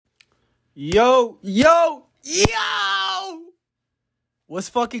Yo, yo, yo! What's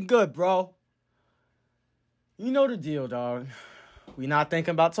fucking good, bro? You know the deal, dog. We not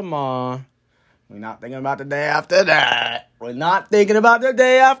thinking about tomorrow. We not thinking about the day after that. We're not thinking about the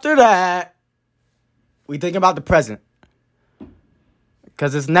day after that. We thinking about the present.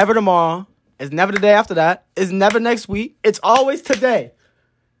 Because it's never tomorrow. It's never the day after that. It's never next week. It's always today.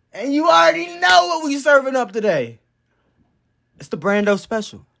 And you already know what we serving up today. It's the Brando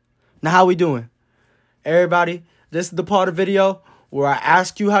special. Now, how we doing? Everybody, this is the part of the video where I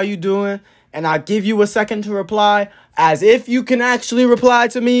ask you how you doing, and I give you a second to reply as if you can actually reply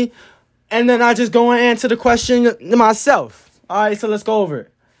to me, and then I just go and answer the question myself. All right, so let's go over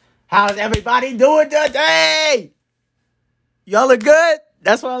it. How's everybody doing today? Y'all are good?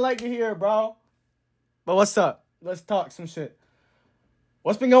 That's what I like to hear, bro. But what's up? Let's talk some shit.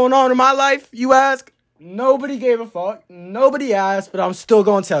 What's been going on in my life, you ask? Nobody gave a fuck. Nobody asked, but I'm still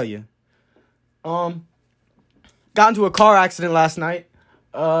gonna tell you. Got into a car accident last night.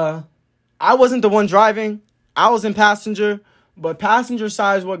 I wasn't the one driving. I was in passenger, but passenger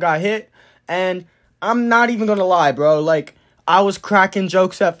side is what got hit. And I'm not even gonna lie, bro. Like, I was cracking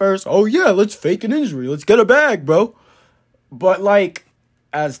jokes at first. Oh yeah, let's fake an injury. Let's get a bag, bro. But like,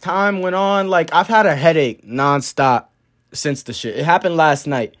 as time went on, like, I've had a headache nonstop since the shit. It happened last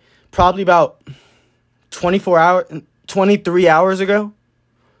night. Probably about 23 hours ago.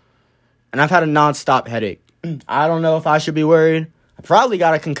 And I've had a nonstop headache. I don't know if I should be worried. I probably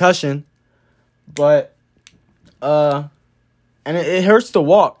got a concussion. But, and it hurts to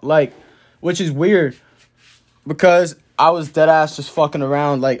walk, like, which is weird. Because I was dead ass just fucking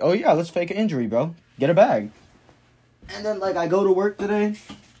around, like, oh yeah, let's fake an injury, bro. Get a bag. And then, like, I go to work today.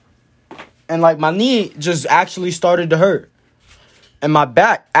 And, like, my knee just actually started to hurt. And my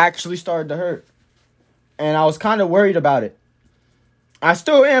back actually started to hurt. And I was kind of worried about it. I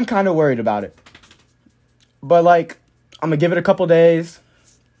still am kind of worried about it. But, like, I'm going to give it a couple days.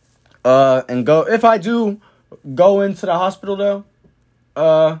 And go. If I do go into the hospital, though,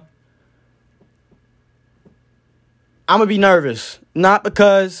 I'm going to be nervous. Not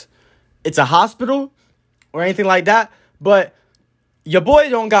because it's a hospital or anything like that. But your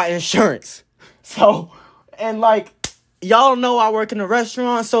boy don't got insurance. So, and, like, y'all know I work in a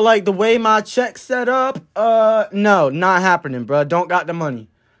restaurant, so, like, the way my check's set up, no, not happening, bro. Don't got the money.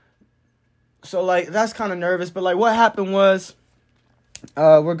 So, like, that's kind of nervous. But, like, what happened was,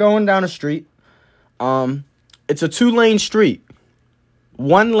 we're going down a street. It's a 2-lane street.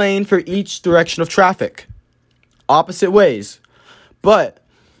 1 lane for each direction of traffic. Opposite ways. But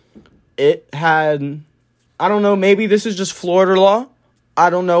it had, I don't know, maybe this is just Florida law. I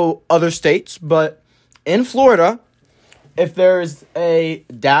don't know other states, but in Florida, if there's a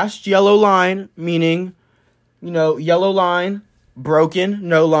dashed yellow line, meaning, you know, yellow line, broken,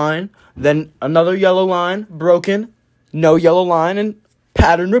 no line, then another yellow line, broken, no yellow line, and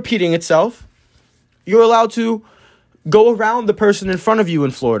pattern repeating itself, you're allowed to go around the person in front of you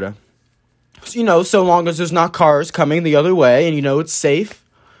in Florida. So, you know, so long as there's not cars coming the other way and, you know, it's safe.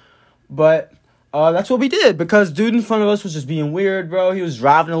 But that's what we did because dude in front of us was just being weird, bro. He was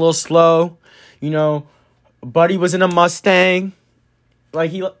driving a little slow, you know. Buddy was in a Mustang. Like,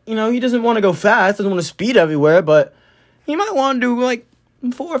 he doesn't want to go fast, doesn't want to speed everywhere, but he might want to do, like,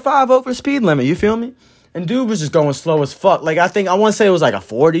 4 or 5 over speed limit, you feel me? And dude was just going slow as fuck. Like, I want to say it was, like, a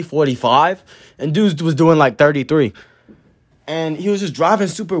 40, 45, and dude was doing, like, 33. And he was just driving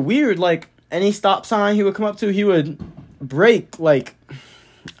super weird. Like, any stop sign he would come up to, he would brake, like,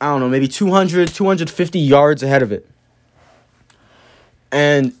 I don't know, maybe 200, 250 yards ahead of it.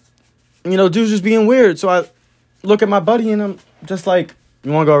 And, you know, dude's just being weird. So I look at my buddy and I'm just like,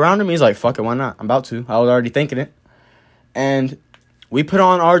 you want to go around him? He's like, fuck it, why not? I'm about to. I was already thinking it. And we put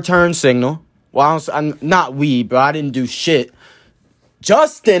on our turn signal. Well, I'm not we, but I didn't do shit.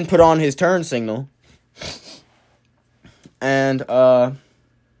 Justin put on his turn signal. And,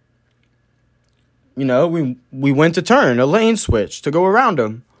 you know, we went to turn, a lane switch to go around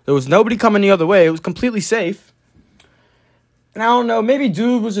him. There was nobody coming the other way. It was completely safe. And I don't know, maybe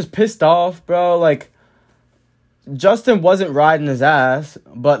dude was just pissed off, bro. Like, Justin wasn't riding his ass,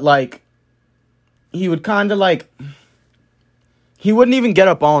 but, like, he would kind of, like, he wouldn't even get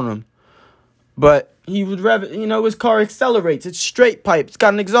up on him. But he would you know, his car accelerates. It's straight pipe. It's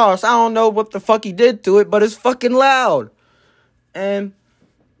got an exhaust. I don't know what the fuck he did to it, but it's fucking loud. And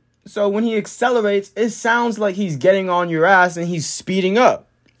so when he accelerates, it sounds like he's getting on your ass and he's speeding up.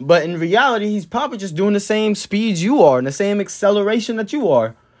 But in reality, he's probably just doing the same speeds you are and the same acceleration that you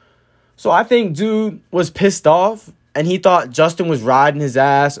are. So I think dude was pissed off and he thought Justin was riding his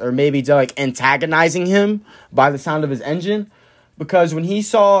ass or maybe like antagonizing him by the sound of his engine. Because when he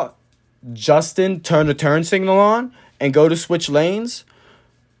saw Justin turned the turn signal on and go to switch lanes,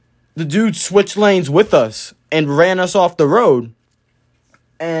 the dude switched lanes with us and ran us off the road.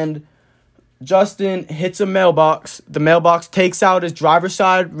 And Justin hits a mailbox. The mailbox takes out his driver's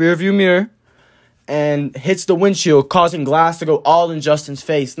side rearview mirror and hits the windshield, causing glass to go all in Justin's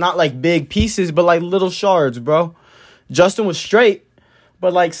face. Not like big pieces, but like little shards, bro. Justin was straight,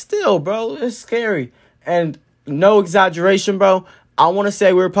 but like still, bro, it's scary. And no exaggeration, bro, I want to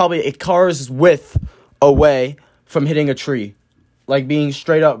say we were probably a car's width away from hitting a tree. Like being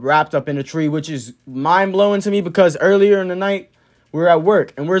straight up wrapped up in a tree, which is mind-blowing to me because earlier in the night, we were at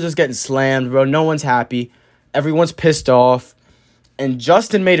work and we're just getting slammed, bro. No one's happy. Everyone's pissed off. And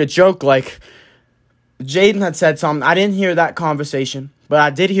Justin made a joke like Jaden had said something. I didn't hear that conversation, but I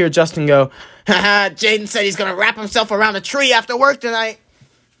did hear Justin go, haha, Jaden said he's going to wrap himself around a tree after work tonight.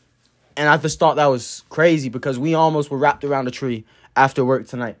 And I just thought that was crazy because we almost were wrapped around a tree after work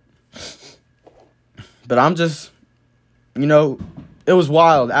tonight. But I'm just, it was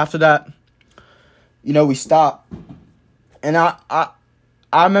wild. After that, we stopped. And I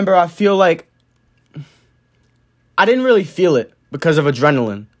remember I feel like I didn't really feel it because of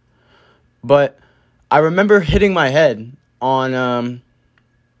adrenaline. But I remember hitting my head on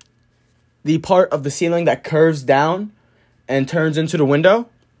the part of the ceiling that curves down and turns into the window.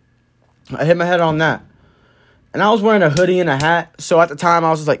 I hit my head on that. And I was wearing a hoodie and a hat. So at the time, I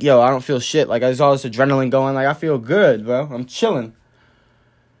was just like, yo, I don't feel shit. Like, I just all this adrenaline going. Like, I feel good, bro. I'm chilling.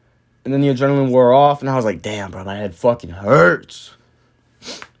 And then the adrenaline wore off. And I was like, damn, bro, my head fucking hurts.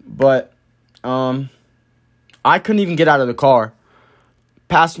 But I couldn't even get out of the car.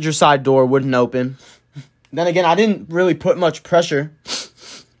 Passenger side door wouldn't open. Then again, I didn't really put much pressure.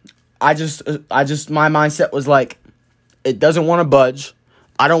 I just my mindset was like, it doesn't want to budge.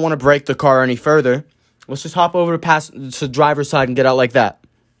 I don't want to break the car any further. Let's just hop over to driver's side and get out like that.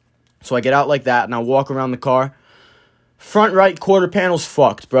 So I get out like that and I walk around the car. Front right quarter panel's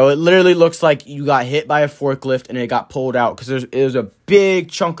fucked, bro. It literally looks like you got hit by a forklift and it got pulled out because there's a big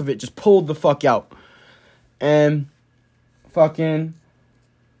chunk of it just pulled the fuck out. And fucking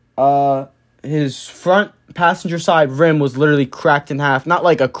his front passenger side rim was literally cracked in half. Not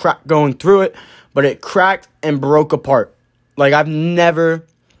like a crack going through it, but it cracked and broke apart. Like, I've never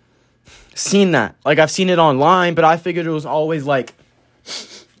seen that. Like, I've seen it online, but I figured it was always like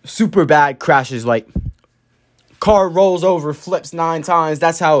super bad crashes. Like, car rolls over, flips 9 times.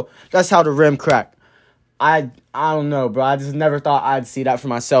 That's how the rim cracked. I don't know, bro. I just never thought I'd see that for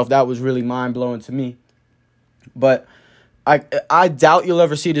myself. That was really mind-blowing to me. But I doubt you'll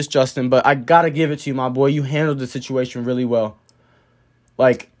ever see this, Justin, but I gotta give it to you, my boy. You handled the situation really well.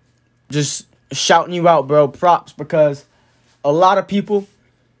 Like, just shouting you out, bro. Props, because a lot of people,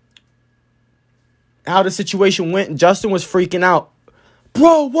 how the situation went, Justin was freaking out.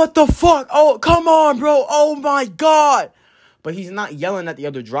 Bro, what the fuck? Oh, come on, bro. Oh, my God. But he's not yelling at the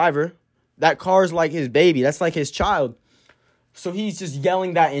other driver. That car's like his baby. That's like his child. So he's just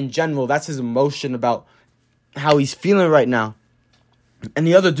yelling that in general. That's his emotion about how he's feeling right now. And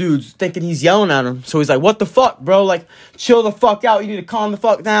the other dude's thinking he's yelling at him. So he's like, what the fuck, bro? Like, chill the fuck out. You need to calm the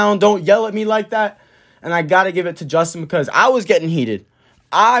fuck down. Don't yell at me like that. And I got to give it to Justin because I was getting heated.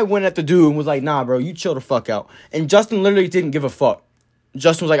 I went at the dude and was like, nah, bro, you chill the fuck out. And Justin literally didn't give a fuck.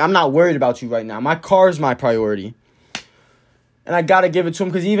 Justin was like, I'm not worried about you right now. My car is my priority. And I got to give it to him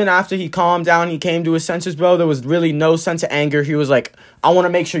because even after he calmed down, he came to his senses, bro, there was really no sense of anger. He was like, I want to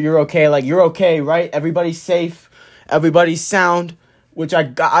make sure you're okay. Like, you're okay, right? Everybody's safe. Everybody's sound. Which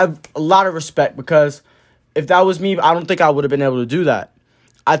I have a lot of respect because if that was me, I don't think I would have been able to do that.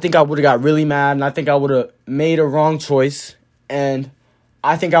 I think I would have got really mad and I think I would have made a wrong choice. And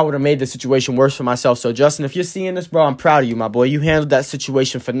I think I would have made the situation worse for myself. So, Justin, if you're seeing this, bro, I'm proud of you, my boy. You handled that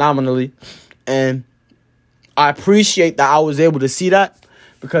situation phenomenally. And I appreciate that I was able to see that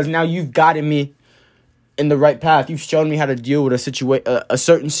because now you've gotten me in the right path. You've shown me how to deal with a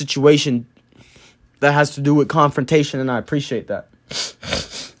certain situation that has to do with confrontation, and I appreciate that.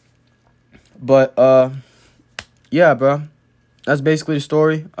 But, yeah, bro. That's basically the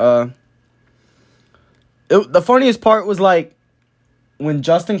story. The funniest part was, like, when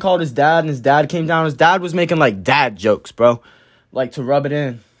Justin called his dad and his dad came down, his dad was making, like, dad jokes, bro. Like, to rub it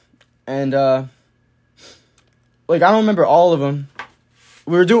in. And, like, I don't remember all of them.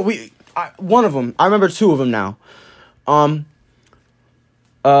 One of them. I remember 2 of them now.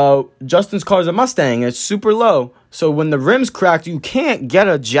 Justin's car is a Mustang. It's super low. So when the rim's cracked, you can't get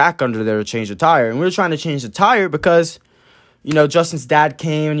a jack under there to change the tire. And we were trying to change the tire because, Justin's dad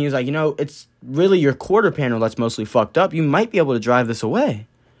came and he was like, it's really your quarter panel that's mostly fucked up. You might be able to drive this away.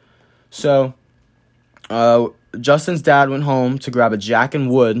 So, Justin's dad went home to grab a jack and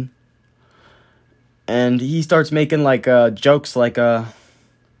wood And he starts making, like, jokes like, oh,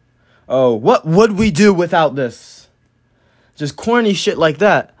 what would we do without this? Just corny shit like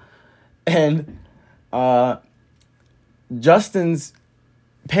that. And Justin's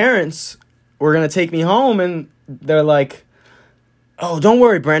parents were going to take me home, and they're like, oh, don't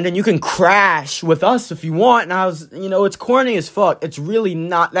worry, Brandon, you can crash with us if you want. And I was, it's corny as fuck. It's really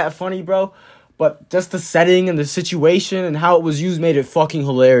not that funny, bro. But just the setting and the situation and how it was used made it fucking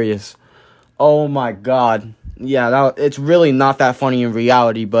hilarious. Oh, my God. Yeah, it's really not that funny in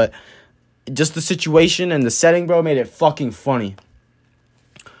reality, but just the situation and the setting, bro, made it fucking funny.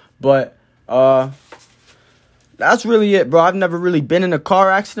 But, that's really it, bro. I've never really been in a car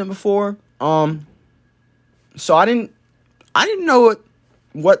accident before. So I didn't know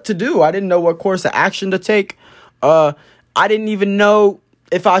what to do. I didn't know what course of action to take. I didn't even know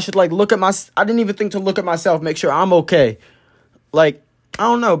if I should, like, I didn't even think to look at myself, make sure I'm okay. Like, I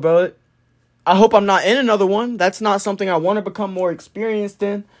don't know, bro. I hope I'm not in another one. That's not something I want to become more experienced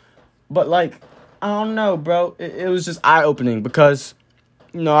in. But, like, I don't know, bro. It was just eye-opening because,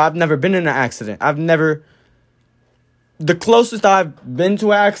 I've never been in an accident. The closest I've been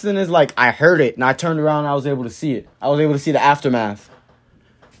to an accident is, like, I heard it, and I turned around and I was able to see it. I was able to see the aftermath.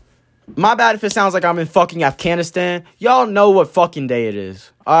 My bad if it sounds like I'm in fucking Afghanistan. Y'all know what fucking day it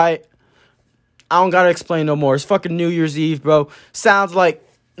is, alright? I don't gotta explain no more. It's fucking New Year's Eve, bro. Sounds like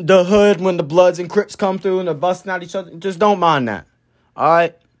the hood when the Bloods and Crips come through and they're busting out each other. Just don't mind that,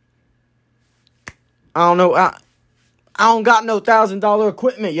 alright? I don't know. I don't got no $1,000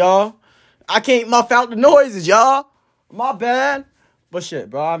 equipment, y'all. I can't muff out the noises, y'all. My bad. But shit,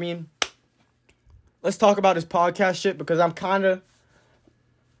 bro. I mean, let's talk about this podcast shit because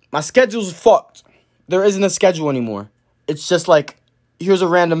my schedule's fucked. There isn't a schedule anymore. It's just like, here's a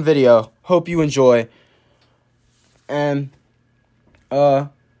random video. Hope you enjoy. And, I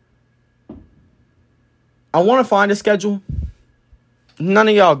want to find a schedule. None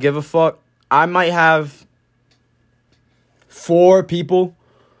of y'all give a fuck. I might have 4 people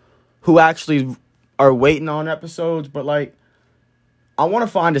who actually are waiting on episodes, but, like, I want to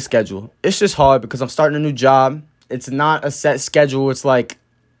find a schedule. It's just hard because I'm starting a new job. It's not a set schedule. It's like,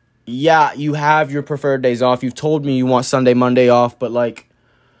 yeah, you have your preferred days off. You've told me you want Sunday, Monday off, but, like,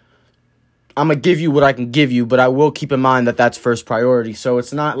 I'm going to give you what I can give you, but I will keep in mind that that's first priority. So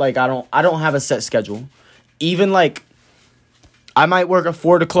it's not like I don't have a set schedule. Even, like, I might work a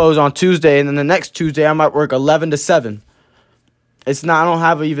 4 to close on Tuesday, and then the next Tuesday I might work 11 to 7. It's not, I don't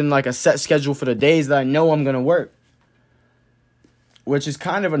have even, like, a set schedule for the days that I know I'm going to work. Which is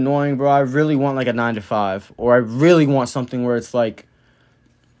kind of annoying, bro. I really want, like, a 9 to 5. Or I really want something where it's like,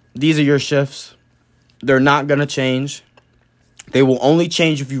 these are your shifts. They're not going to change. They will only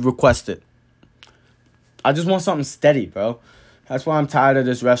change if you request it. I just want something steady, bro. That's why I'm tired of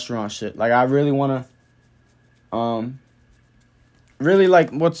this restaurant shit. Like, I really want to, really, like,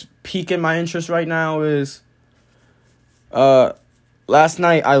 what's piquing my interest right now is, last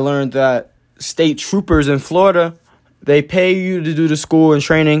night I learned that state troopers in Florida, they pay you to do the school and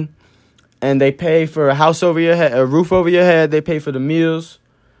training, and they pay for a house over your head, a roof over your head. They pay for the meals.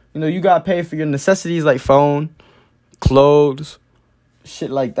 You gotta pay for your necessities like phone, clothes, shit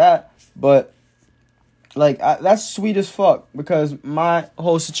like that. But, like, that's sweet as fuck because my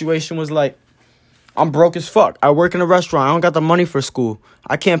whole situation was like, I'm broke as fuck. I work in a restaurant. I don't got the money for school.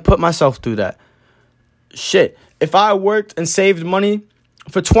 I can't put myself through that. Shit. If I worked and saved money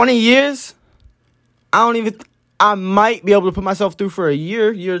for 20 years, I might be able to put myself through for a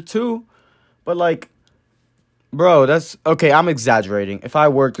year or two. But, like, bro, that's, okay, I'm exaggerating. If I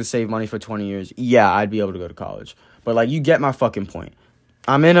worked to save money for 20 years, yeah, I'd be able to go to college. But, like, you get my fucking point.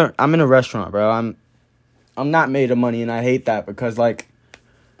 I'm in a restaurant, bro. I'm not made of money, and I hate that because, like,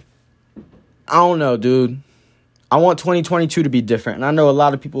 I don't know, dude. I want 2022 to be different. And I know a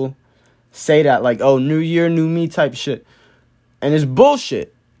lot of people say that, like, oh, new year, new me type shit. And it's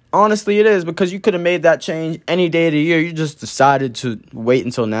bullshit. Honestly, it is, because you could have made that change any day of the year. You just decided to wait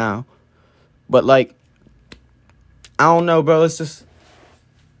until now. But, like, I don't know, bro. It's just,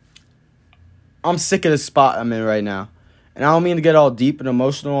 I'm sick of the spot I'm in right now. And I don't mean to get all deep and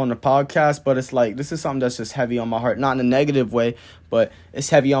emotional on the podcast, but it's like, this is something that's just heavy on my heart. Not in a negative way, but it's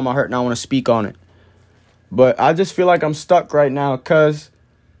heavy on my heart and I want to speak on it. But I just feel like I'm stuck right now because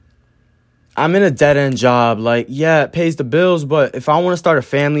I'm in a dead-end job. Like, yeah, it pays the bills, but if I want to start a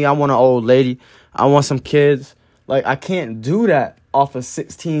family, I want an old lady, I want some kids. Like, I can't do that off of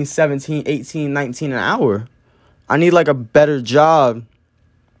 16, 17, 18, 19 an hour. I need, like, a better job,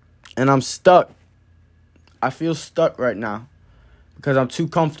 and I'm stuck. I feel stuck right now because I'm too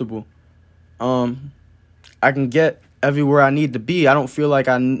comfortable. I can get everywhere I need to be. I don't feel like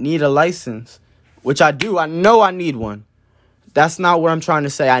I need a license which I do. I know I need one. That's not what I'm trying to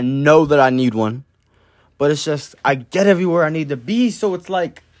say. I know that I need one. But it's just, I get everywhere I need to be, so it's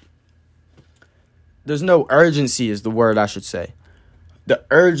like, there's no urgency is the word I should say. The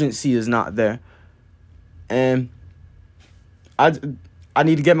urgency is not there. And I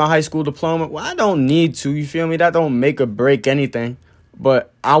need to get my high school diploma. Well, I don't need to, you feel me? That don't make or break anything.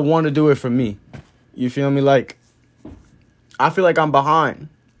 But I want to do it for me. You feel me? Like, I feel like I'm behind.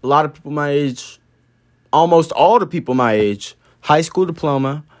 A lot of people my age, almost all the people my age, high school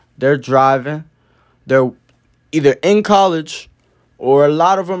diploma, they're driving. They're either in college or a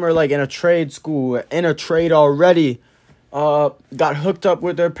lot of them are like in a trade school, in a trade already. Got hooked up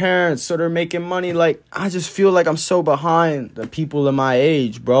with their parents, so they're making money. Like, I just feel like I'm so behind the people in my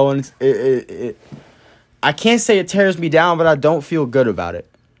age, bro. And I can't say it tears me down, but I don't feel good about it.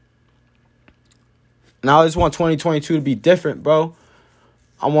 Now I just want 2022 to be different, bro.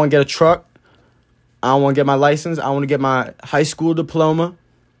 I want to get a truck. I want to get my license. I want to get my high school diploma.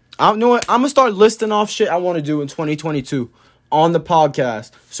 I know what, I'm going to start listing off shit I want to do in 2022 on the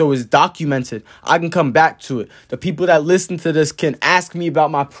podcast, so it's documented. I can come back to it. The people that listen to this can ask me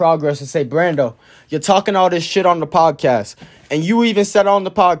about my progress and say, Brando, you're talking all this shit on the podcast. And you even said on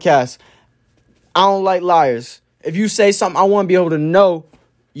the podcast, I don't like liars. If you say something, I want to be able to know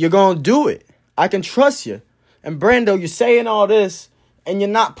you're going to do it. I can trust you. And Brando, you're saying all this and you're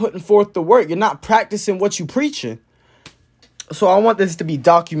not putting forth the work. You're not practicing what you're preaching. So I want this to be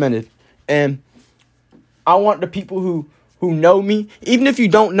documented. And I want the people who know me, even if you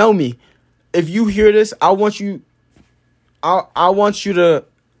don't know me, if you hear this, I want you to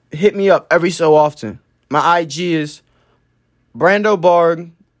hit me up every so often. My IG is Brando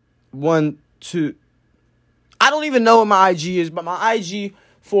Barg 12. I don't even know what my IG is, but my IG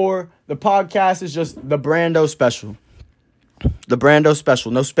for the podcast is just the Brando Special. The Brando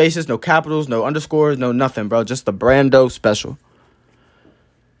Special. No spaces, no capitals, no underscores, no nothing, bro. Just the Brando Special.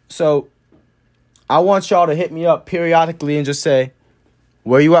 So I want y'all to hit me up periodically and just say,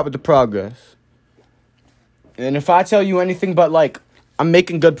 where you at with the progress? And if I tell you anything but, like, I'm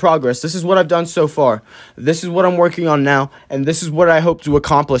making good progress, this is what I've done so far, this is what I'm working on now, and this is what I hope to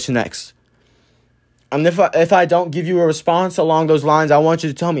accomplish next. And if I don't give you a response along those lines, I want you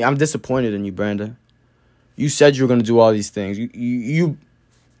to tell me, I'm disappointed in you, Brandon. You said you were going to do all these things. You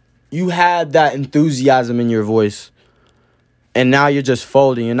had that enthusiasm in your voice. And now you're just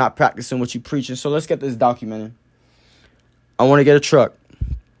folding. You're not practicing what you're preaching. So let's get this documented. I want to get a truck.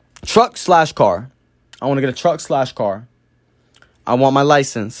 Truck/car. I want to get a truck/car. I want my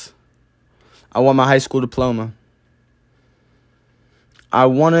license. I want my high school diploma. I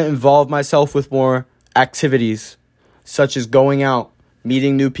want to involve myself with more activities, such as going out,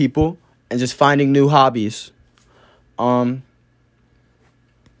 meeting new people, and just finding new hobbies. I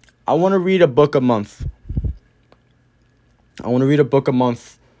want to read a book a month.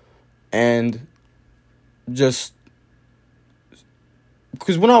 And just,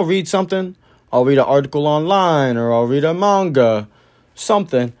 because when I'll read something, I'll read an article online or I'll read a manga,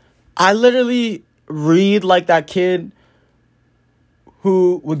 something. I literally read like that kid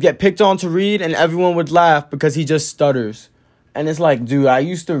who would get picked on to read and everyone would laugh because he just stutters. And it's like, dude, I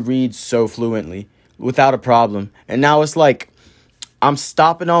used to read so fluently without a problem. And now it's like I'm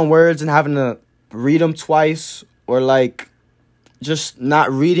stopping on words and having to read them twice, or like just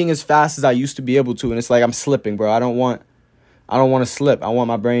not reading as fast as I used to be able to. And it's like I'm slipping, bro. I don't want to slip. I want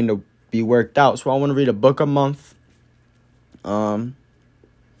my brain to be worked out. So I want to read a book a month. I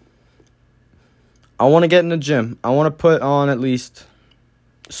want to get in the gym. I want to put on at least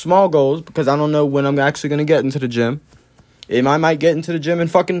small goals because I don't know when I'm actually going to get into the gym. I might get into the gym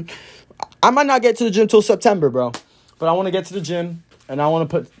and I might not get to the gym till September, bro. But I want to get to the gym and I want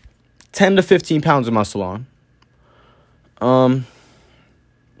to put 10 to 15 pounds of muscle on.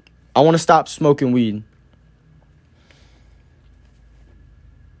 I want to stop smoking weed.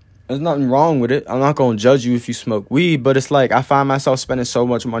 There's nothing wrong with it. I'm not going to judge you if you smoke weed, but it's like I find myself spending so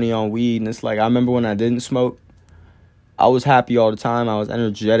much money on weed, and it's like I remember when I didn't smoke, I was happy all the time. I was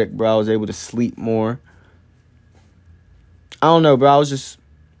energetic, bro. I was able to sleep more. I don't know, bro. I was just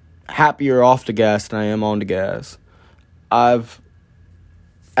happier off the gas than I am on the gas. As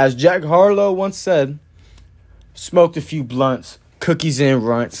Jack Harlow once said, smoked a few blunts, cookies and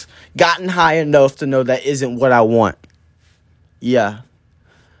runts, gotten high enough to know that isn't what I want. Yeah.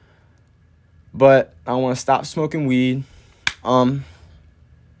 But I want to stop smoking weed. I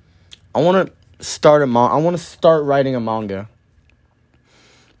want to start writing a manga.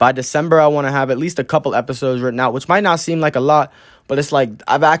 By December, I want to have at least a couple episodes written out, which might not seem like a lot, but it's like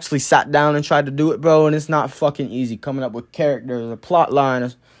I've actually sat down and tried to do it, bro, and it's not fucking easy coming up with characters, a plot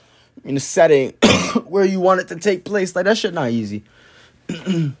line, in the setting where you want it to take place. Like, that shit not easy.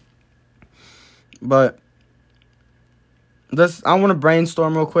 But I want to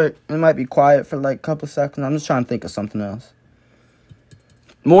brainstorm real quick. It might be quiet for like a couple seconds. I'm just trying to think of something else.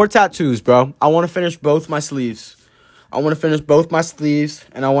 More tattoos, bro. I want to finish both my sleeves.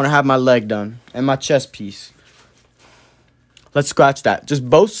 And I want to have my leg done and my chest piece. Let's scratch that. Just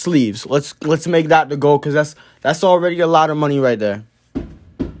both sleeves. Let's make that the goal, because that's already a lot of money right there.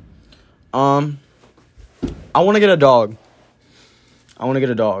 I want to get a dog.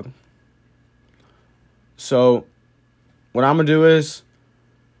 So what I'm gonna do is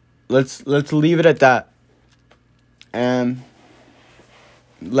let's leave it at that. And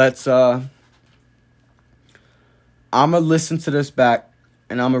I'm gonna listen to this back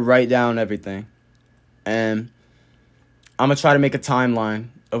and I'm gonna write down everything. And I'm gonna try to make a timeline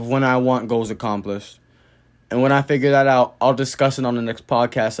of when I want goals accomplished. And when I figure that out, I'll discuss it on the next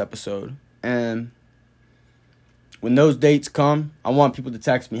podcast episode. And when those dates come, I want people to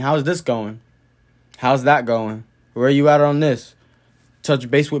text me, how's this going? How's that going? Where are you at on this?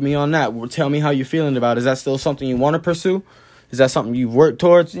 Touch base with me on that. Tell me how you're feeling about it. Is that still something you want to pursue? Is that something you've worked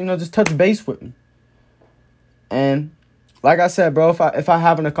towards? Just touch base with me. And like I said, bro, if I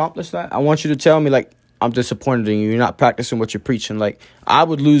haven't accomplished that, I want you to tell me, like, I'm disappointed in you. You're not practicing what you're preaching. Like, I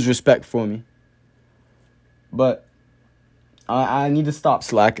would lose respect for me. But I need to stop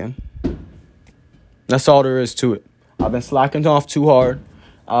slacking. That's all there is to it. I've been slacking off too hard.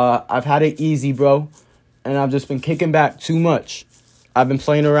 I've had it easy, bro. And I've just been kicking back too much. I've been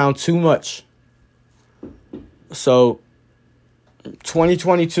playing around too much. So,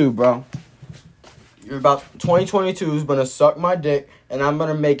 2022, bro. 2022 is going to suck my dick, and I'm going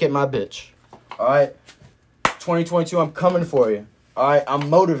to make it my bitch. All right? 2022, I'm coming for you. All right? I'm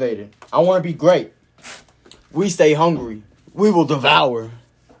motivated. I want to be great. We stay hungry. We will devour.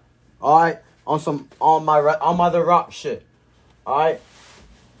 All right? On my The Rock shit. All right?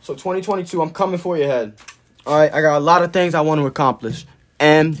 So 2022, I'm coming for your head. All right? I got a lot of things I want to accomplish.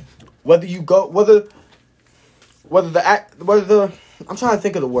 And I'm trying to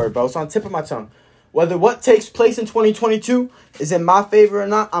think of the word, bro. It's on the tip of my tongue. Whether what takes place in 2022 is in my favor or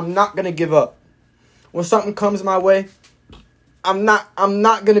not, I'm not going to give up. When something comes my way, I'm not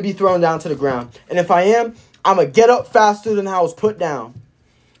going to be thrown down to the ground. And if I am, I'm going to get up faster than how I was put down.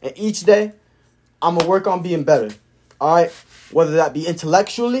 And each day, I'm going to work on being better. All right? Whether that be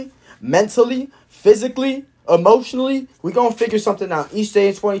intellectually, mentally, physically, emotionally, we're going to figure something out. Each day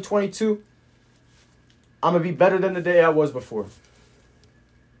in 2022, I'm going to be better than the day I was before.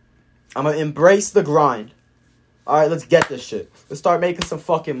 I'm going to embrace the grind. All right, let's get this shit. Let's start making some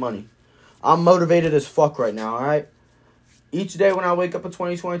fucking money. I'm motivated as fuck right now, all right? Each day when I wake up in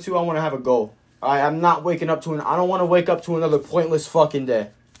 2022, I want to have a goal. All right, I don't want to wake up to another pointless fucking day.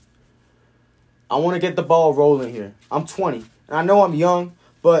 I want to get the ball rolling here. I'm 20, and I know I'm young,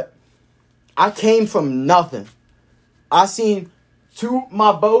 but I came from nothing. I seen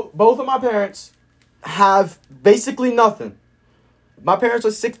both of my parents have basically nothing. My parents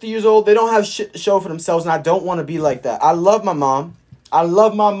are 60 years old. They don't have shit to show for themselves, and I don't want to be like that. I love my mom. I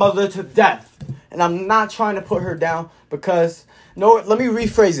love my mother to death, and I'm not trying to put her down because, let me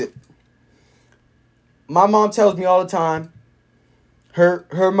rephrase it. My mom tells me all the time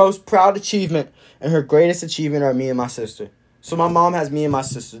her most proud achievement and her greatest achievement are me and my sister. So my mom has me and my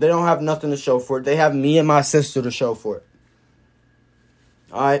sister. They don't have nothing to show for it. They have me and my sister to show for it.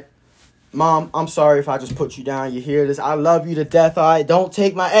 All right? Mom, I'm sorry if I just put you down. You hear this? I love you to death, all right? Don't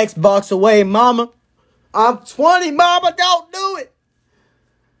take my Xbox away, mama. I'm 20, mama. Don't do it.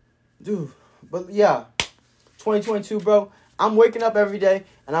 Dude, but yeah. 2022, bro. I'm waking up every day,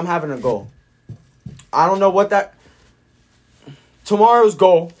 and I'm having a goal. I don't know what that... Tomorrow's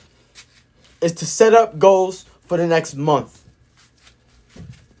goal is to set up goals for the next month.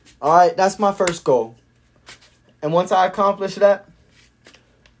 All right? That's my first goal. And once I accomplish that,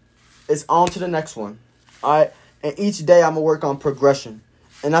 it's on to the next one. All right? And each day I'm going to work on progression.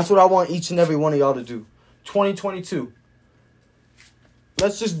 And that's what I want each and every one of y'all to do. 2022.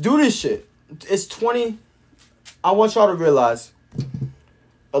 Let's just do this shit. It's 20. I want y'all to realize,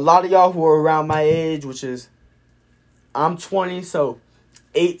 a lot of y'all who are around my age, which is, I'm 20, so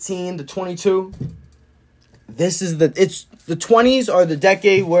 18 to 22. The 20s are the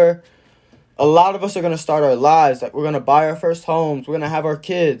decade where a lot of us are going to start our lives. Like, we're going to buy our first homes. We're going to have our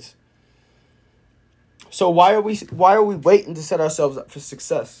kids. So why are we waiting to set ourselves up for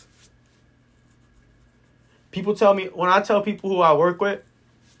success? People tell me, when I tell people who I work with,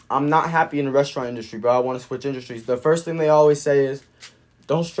 I'm not happy in the restaurant industry, bro. I want to switch industries. The first thing they always say is,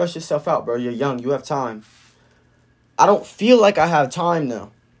 don't stress yourself out, bro. You're young. You have time. I don't feel like I have time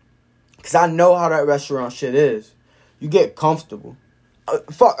now. Because I know how that restaurant shit is. You get comfortable.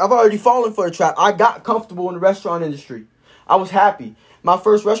 Fuck, I've already fallen for the trap. I got comfortable in the restaurant industry. I was happy. My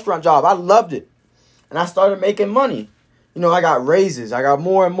first restaurant job, I loved it. And I started making money. You know, I got raises. I got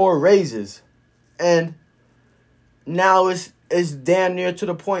more and more raises. And now it's damn near to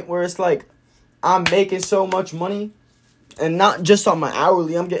the point where it's like I'm making so much money. And not just on my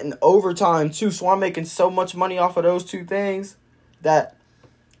hourly, I'm getting overtime too. So I'm making so much money off of those two things that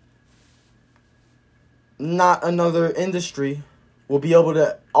not another industry will be able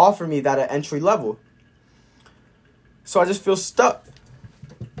to offer me that at entry level. So I just feel stuck.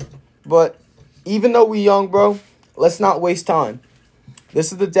 But even though we young, bro, let's not waste time.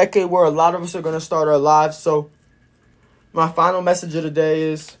 This is the decade where a lot of us are going to start our lives. So my final message of the day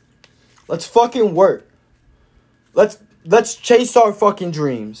is, let's fucking work. Let's chase our fucking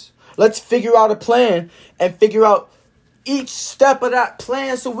dreams. Let's figure out a plan and figure out each step of that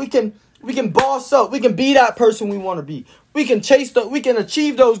plan so we can boss up. We can be that person we want to be. We can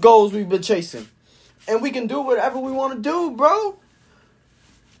achieve those goals we've been chasing. And we can do whatever we want to do, bro.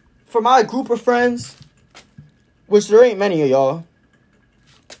 For my group of friends, which there ain't many of y'all,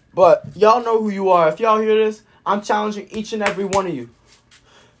 but y'all know who you are. If y'all hear this, I'm challenging each and every one of you.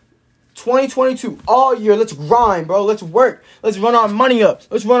 2022, all year, let's grind, bro. Let's work. Let's run our money up.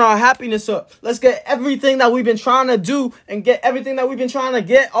 Let's run our happiness up. Let's get everything that we've been trying to do and get everything that we've been trying to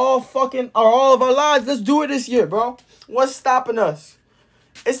get all of our lives. Let's do it this year, bro. What's stopping us?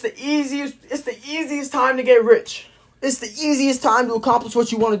 It's the easiest time to get rich. It's the easiest time to accomplish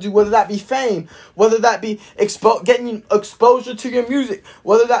what you want to do, whether that be fame, whether that be getting exposure to your music,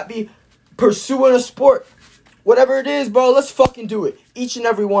 whether that be pursuing a sport. Whatever it is, bro, let's fucking do it. Each and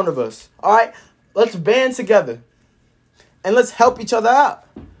every one of us. All right? Let's band together. And let's help each other out.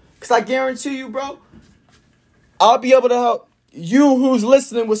 Because I guarantee you, bro, I'll be able to help you who's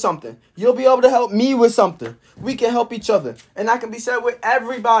listening with something. You'll be able to help me with something. We can help each other. And that can be said with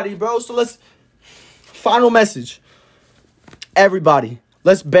everybody, bro. So let's... Final message. Everybody,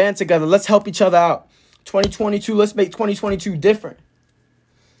 let's band together. Let's help each other out. 2022, let's make 2022 different.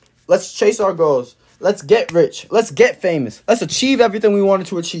 Let's chase our goals. Let's get rich. Let's get famous. Let's achieve everything we wanted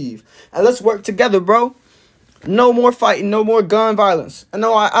to achieve. And let's work together, bro. No more fighting. No more gun violence. I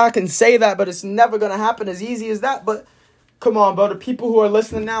know I can say that, but it's never going to happen as easy as that. But come on, bro. The people who are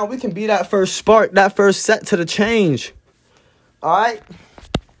listening now, we can be that first spark, that first set to the change. All right?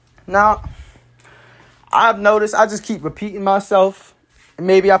 Now, I've noticed I just keep repeating myself. And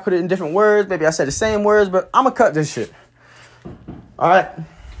maybe I put it in different words. Maybe I said the same words, but I'm going to cut this shit. All right?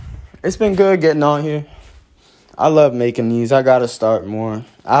 It's been good getting on here. I love making these. I gotta start more.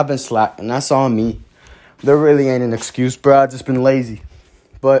 I've been slacking. That's on me. There really ain't an excuse, bro. I've just been lazy.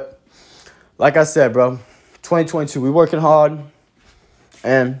 But, like I said, bro, 2022, we working hard.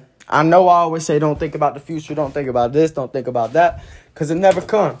 And I know I always say don't think about the future. Don't think about this. Don't think about that. Because it never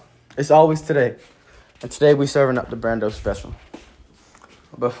comes. It's always today. And today we serving up the Brando special.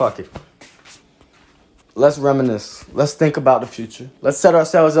 But fuck it. Let's reminisce. Let's think about the future. Let's set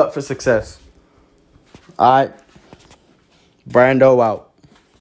ourselves up for success. All right. Brando out.